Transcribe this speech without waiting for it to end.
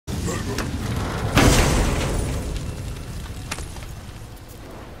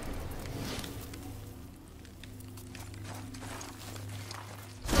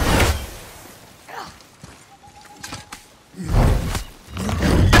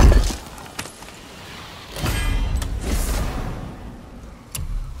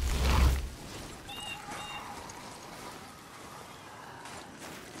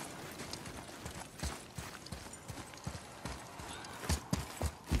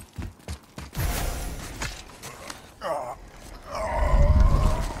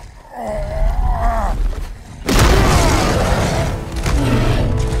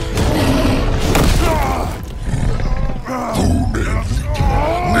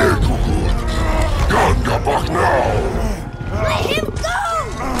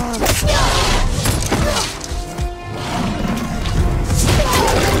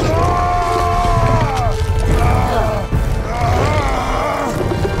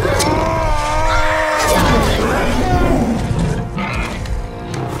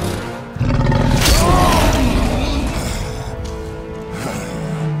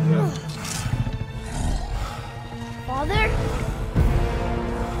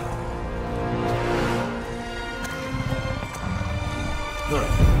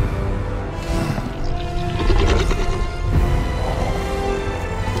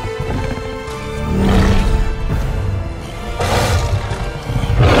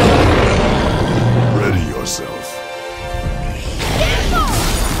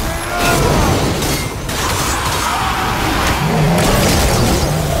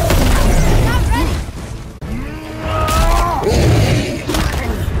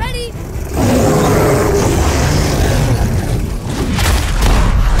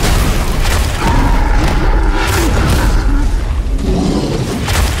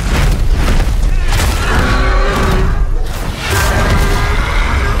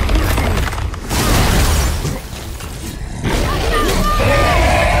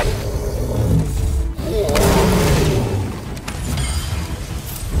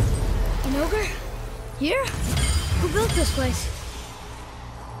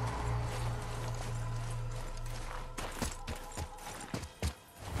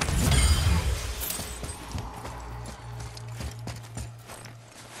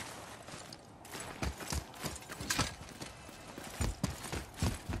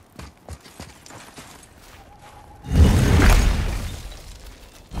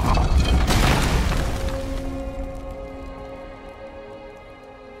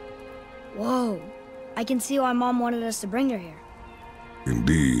can see why Mom wanted us to bring her here.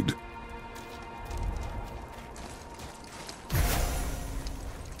 Indeed.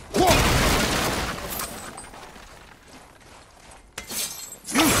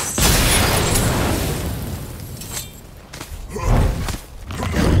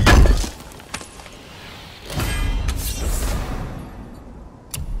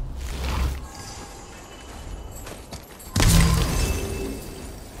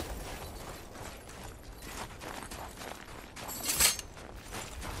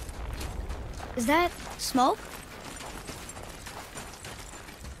 Is that smoke?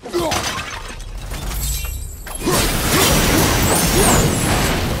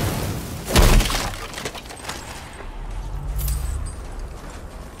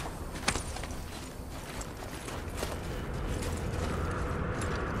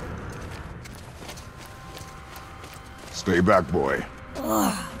 Stay back, boy.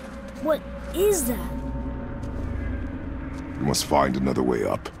 Ugh. What is that? We must find another way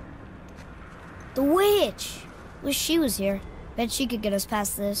up. The witch! Wish she was here. Bet she could get us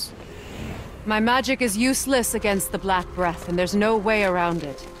past this. My magic is useless against the Black Breath, and there's no way around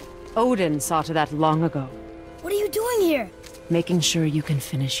it. Odin saw to that long ago. What are you doing here? Making sure you can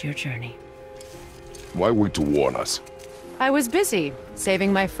finish your journey. Why wait to warn us? I was busy,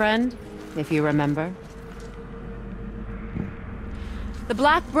 saving my friend, if you remember. The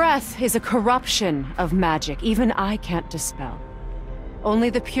Black Breath is a corruption of magic even I can't dispel.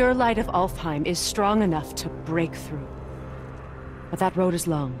 Only the pure light of Alfheim is strong enough to break through. But that road is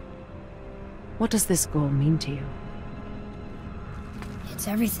long. What does this goal mean to you? It's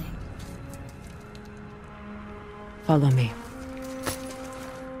everything. Follow me.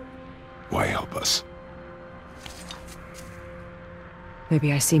 Why help us?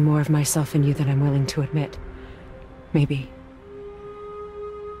 Maybe I see more of myself in you than I'm willing to admit. Maybe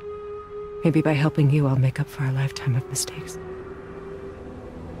by helping you, I'll make up for a lifetime of mistakes.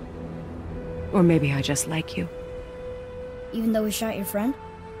 Or maybe I just like you. Even though we shot your friend?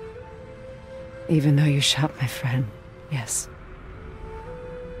 Even though you shot my friend, yes.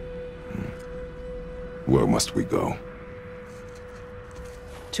 Where must we go?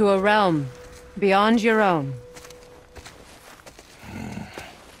 To a realm beyond your own.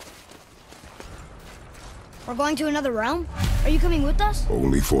 We're going to another realm? Are you coming with us?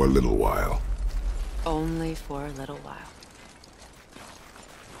 Only for a little while. Only for a little while.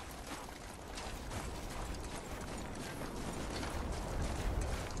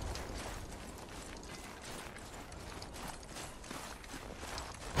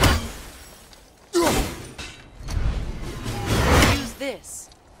 This.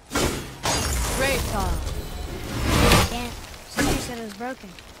 Great fall. Can't. Sindri said it was broken.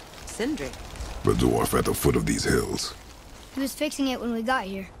 Sindri? The dwarf at the foot of these hills. He was fixing it when we got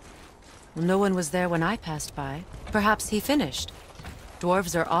here. Well, no one was there when I passed by. Perhaps he finished.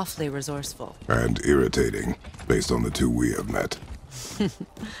 Dwarves are awfully resourceful. And irritating, based on the two we have met.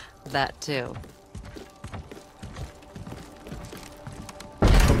 That too.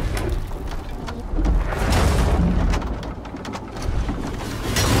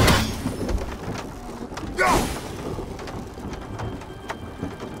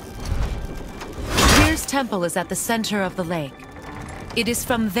 Temple is at the center of the lake. It is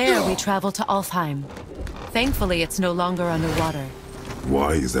from there we travel to Alfheim. Thankfully, it's no longer underwater.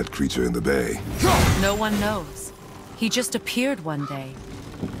 Why is that creature in the bay? No one knows. He just appeared one day.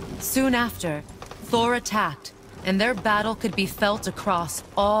 Soon after, Thor attacked, and their battle could be felt across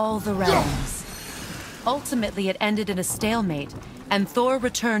all the realms. Ultimately, it ended in a stalemate, and Thor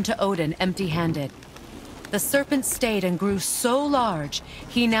returned to Odin empty-handed. The serpent stayed and grew so large,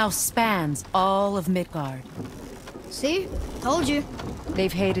 he now spans all of Midgard. See? Told you.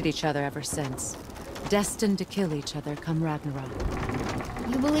 They've hated each other ever since. Destined to kill each other come Ragnarok.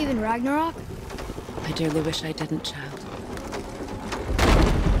 You believe in Ragnarok? I dearly wish I didn't, child.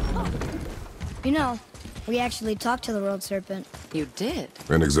 You know, we actually talked to the world serpent. You did?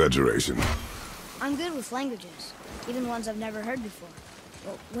 An exaggeration. I'm good with languages, even ones I've never heard before.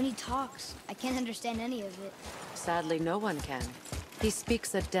 But when he talks, I can't understand any of it. Sadly, no one can. He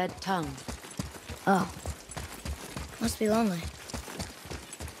speaks a dead tongue. Oh. Must be lonely.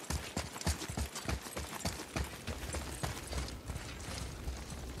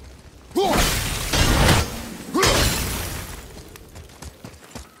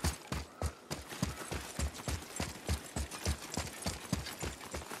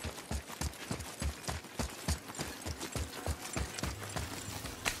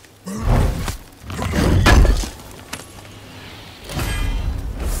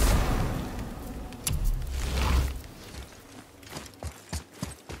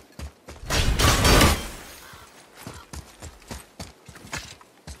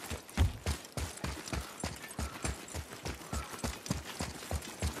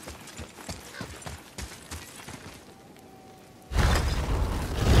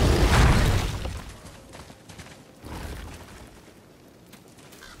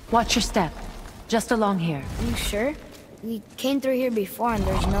 Watch your step. Just along here. Are you sure? We came through here before and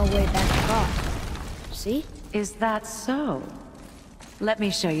there's no way back across. See? Is that so? Let me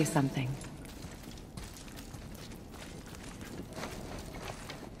show you something.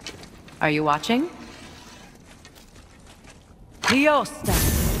 Are you watching? Liosta!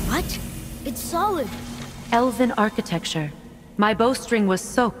 What? It's solid. Elven architecture. My bowstring was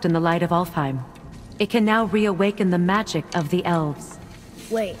soaked in the light of Alfheim. It can now reawaken the magic of the elves.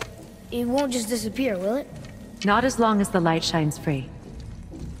 Wait, it won't just disappear, will it? Not as long as the light shines free.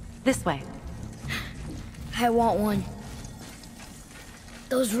 This way. I want one.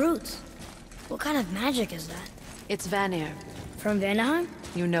 Those roots. What kind of magic is that? It's Vanir. From Vanaheim?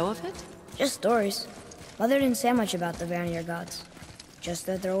 You know of it? Just stories. Mother didn't say much about the Vanir gods. Just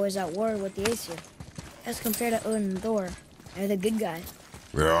that they're always at war with the Aesir. As compared to Odin and Thor, they're the good guys.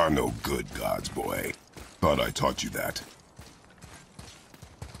 There are no good gods, boy. Thought I taught you that.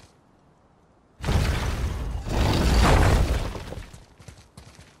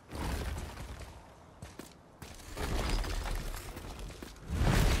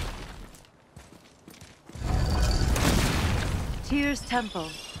 Tyr's temple.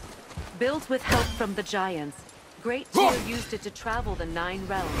 Built with help from the giants, Great Tyr used it to travel the 9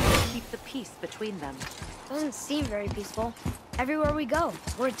 realms and keep the peace between them. Doesn't seem very peaceful. Everywhere we go,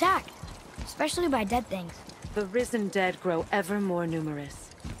 we're attacked. Especially by dead things. The risen dead grow ever more numerous.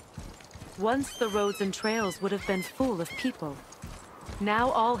 Once the roads and trails would have been full of people.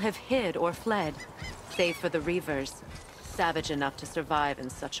 Now all have hid or fled, save for the Reavers, savage enough to survive in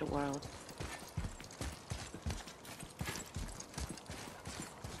such a world.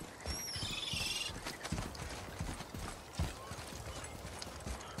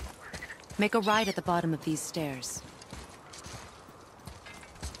 Make a right at the bottom of these stairs.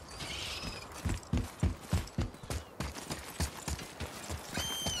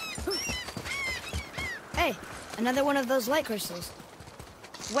 Hey, another one of those light crystals.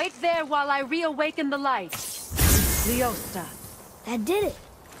 Wait there while I reawaken the light. Liosta. That did it.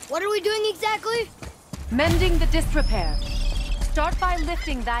 What are we doing exactly? Mending the disrepair. Start by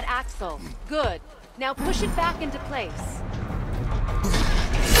lifting that axle. Good. Now push it back into place.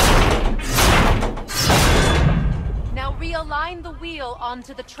 Now realign the wheel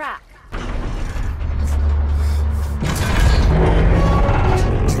onto the track.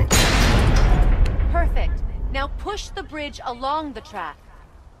 Perfect. Now push the bridge along the track.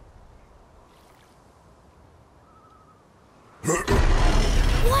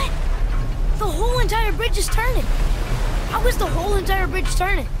 What? The whole entire bridge is turning. How is the whole entire bridge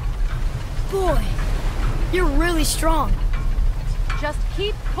turning? Boy, you're really strong. Just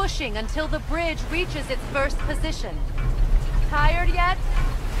keep pushing until the bridge reaches its first position. Tired yet?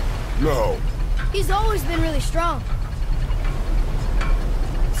 No. He's always been really strong.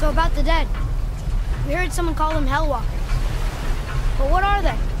 So about the dead. We heard someone call them Hellwalkers. But what are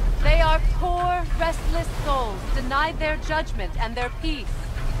they? They are poor, restless souls, denied their judgment and their peace.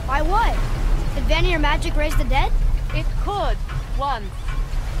 By what? Did Vanir magic raise the dead? It could, once.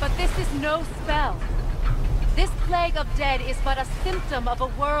 But this is no spell. This plague of dead is but a symptom of a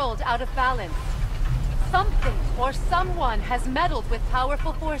world out of balance. Something or someone has meddled with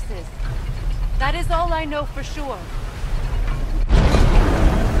powerful forces. That is all I know for sure.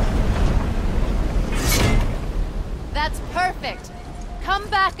 That's perfect. Come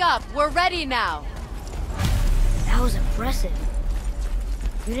back up. We're ready now. That was impressive.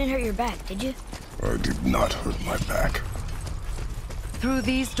 You didn't hurt your back, did you? I did not hurt my back. Through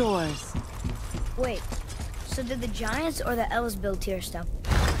these doors. Wait, so did the giants or the elves build Tyr stuff?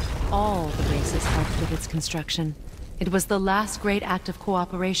 All the races helped with its construction. It was the last great act of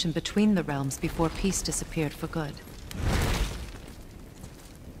cooperation between the realms before peace disappeared for good.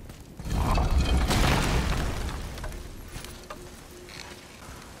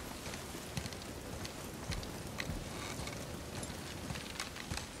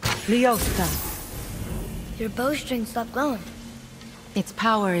 Liosta. Your bowstring stopped glowing. Its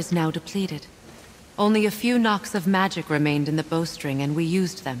power is now depleted. Only a few knocks of magic remained in the bowstring, and we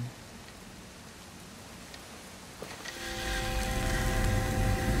used them.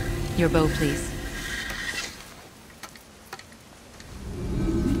 Your bow, please.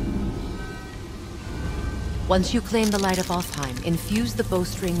 Once you claim the light of Alfheim, infuse the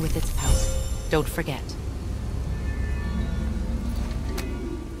bowstring with its power. Don't forget.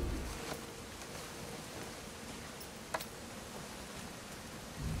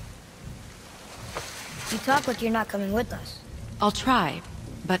 You talk like you're not coming with us. I'll try,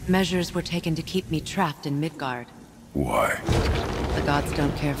 but measures were taken to keep me trapped in Midgard. Why? The gods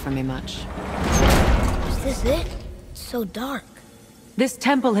don't care for me much. Is this it? It's so dark. This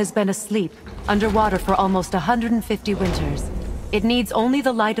temple has been asleep, underwater for almost 150 winters. It needs only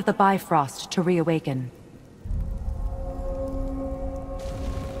the light of the Bifrost to reawaken.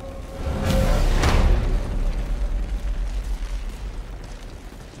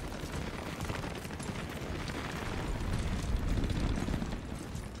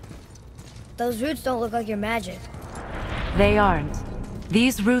 Those roots don't look like your magic. They aren't.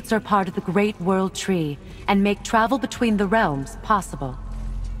 These roots are part of the Great World Tree, and make travel between the realms possible.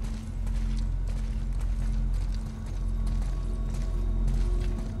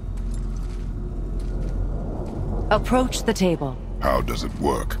 Approach the table. How does it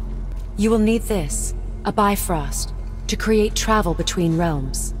work? You will need this, a Bifrost, to create travel between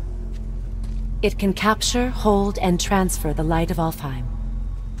realms. It can capture, hold, and transfer the light of Alfheim.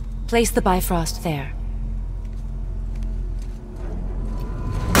 Place the Bifrost there.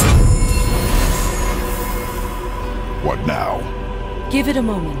 What now? Give it a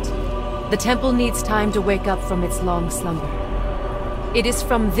moment. The temple needs time to wake up from its long slumber. It is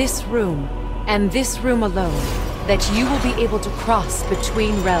from this room, and this room alone, that you will be able to cross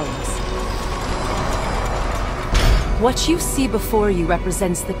between realms. What you see before you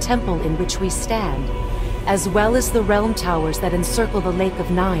represents the temple in which we stand, as well as the realm towers that encircle the Lake of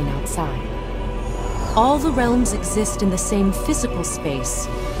Nine outside. All the realms exist in the same physical space,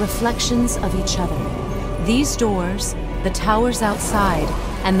 reflections of each other. These doors, the towers outside,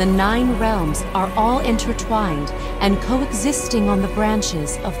 and the 9 realms are all intertwined and coexisting on the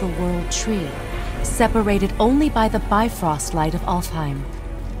branches of the World Tree, separated only by the Bifrost light of Alfheim.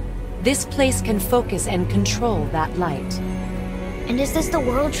 This place can focus and control that light. And is this the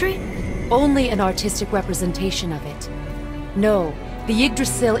World Tree? Only an artistic representation of it. No, the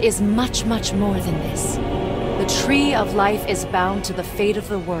Yggdrasil is much, much more than this. The Tree of Life is bound to the fate of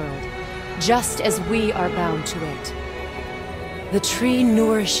the world, just as we are bound to it. The tree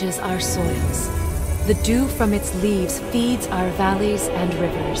nourishes our soils. The dew from its leaves feeds our valleys and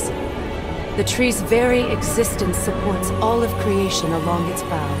rivers. The tree's very existence supports all of creation along its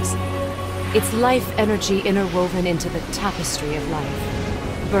boughs. Its life energy interwoven into the tapestry of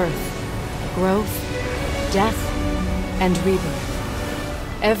life. Birth, growth, death, and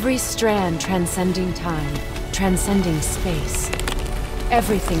rebirth. Every strand transcending time, transcending space.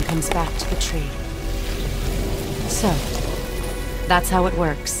 Everything comes back to the tree. So, that's how it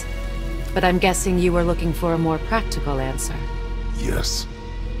works. But I'm guessing you were looking for a more practical answer. Yes.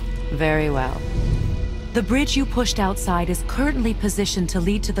 Very well. The bridge you pushed outside is currently positioned to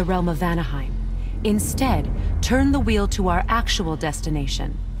lead to the realm of Vanaheim. Instead, turn the wheel to our actual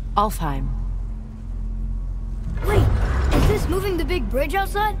destination, Alfheim. Wait, is this moving the big bridge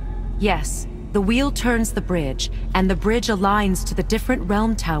outside? Yes. The wheel turns the bridge, and the bridge aligns to the different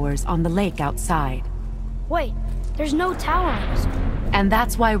realm towers on the lake outside. Wait, there's no tower on this. And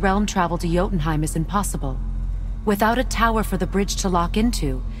that's why realm travel to Jotunheim is impossible. Without a tower for the bridge to lock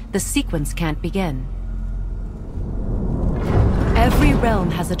into, the sequence can't begin. Every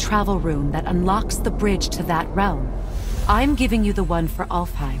realm has a travel rune that unlocks the bridge to that realm. I'm giving you the one for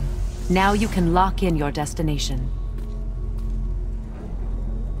Alfheim. Now you can lock in your destination.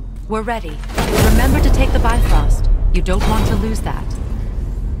 We're ready. Remember to take the Bifrost. You don't want to lose that.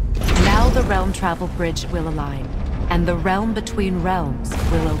 Now the realm travel bridge will align, and the realm between realms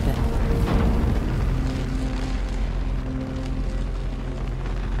will open.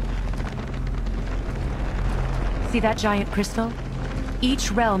 See that giant crystal? Each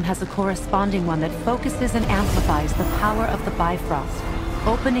realm has a corresponding one that focuses and amplifies the power of the Bifrost,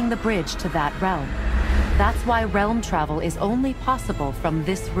 opening the bridge to that realm. That's why realm travel is only possible from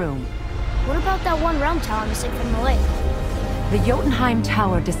this room. What about that one realm tower missing from the lake? The Jotunheim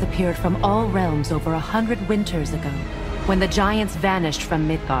Tower disappeared from all realms over 100 winters ago, when the giants vanished from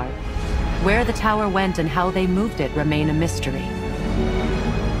Midgard. Where the tower went and how they moved it remain a mystery.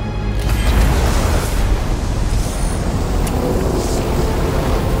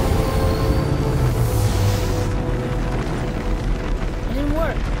 It didn't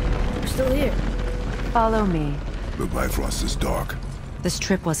work. We're still here. Follow me. The Bifrost is dark. This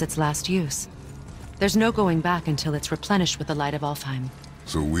trip was its last use. There's no going back until it's replenished with the light of Alfheim.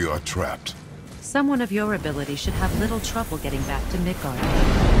 So we are trapped. Someone of your ability should have little trouble getting back to Midgard.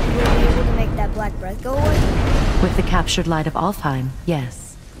 Will we be able to make that black breath go away? With the captured light of Alfheim, yes.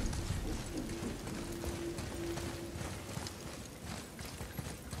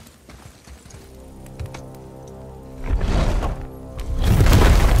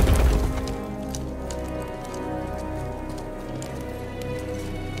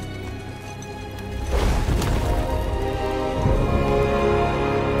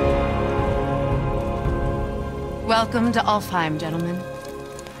 Welcome to Alfheim, gentlemen.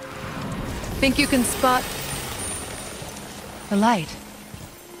 Think you can spot the light?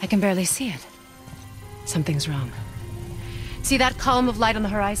 I can barely see it. Something's wrong. See that column of light on the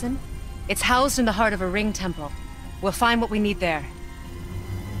horizon? It's housed in the heart of a ring temple. We'll find what we need there.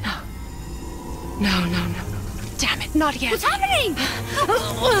 No. Damn it, not yet. What's happening?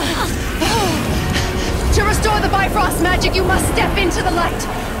 To restore the Bifrost magic, you must step into the light.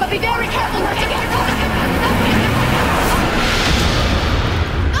 But be very careful not to get caught.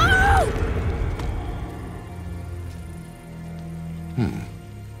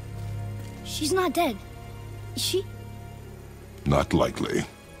 She's not dead. Is she? Not likely.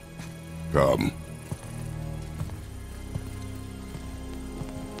 Come.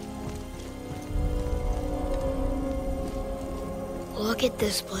 Look at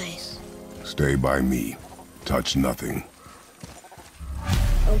this place. Stay by me. Touch nothing.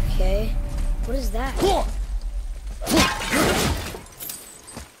 Okay. What is that?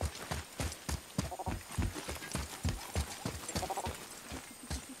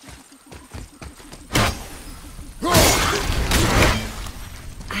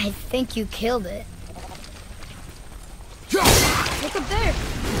 I think you killed it. Look up there.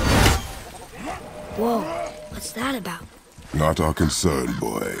 Whoa, what's that about? Not our concern,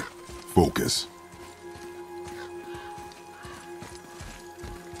 boy. Focus.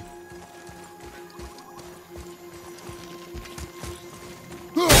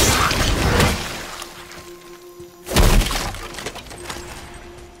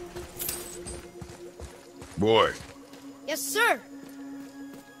 Boy, Yes, sir.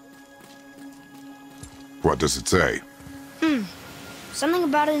 what does it say? Something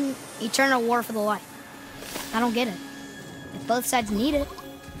about an eternal war for the light. I don't get it. If both sides need it,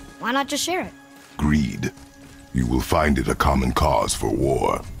 why not just share it? Greed. You will find it a common cause for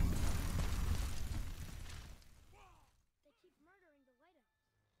war.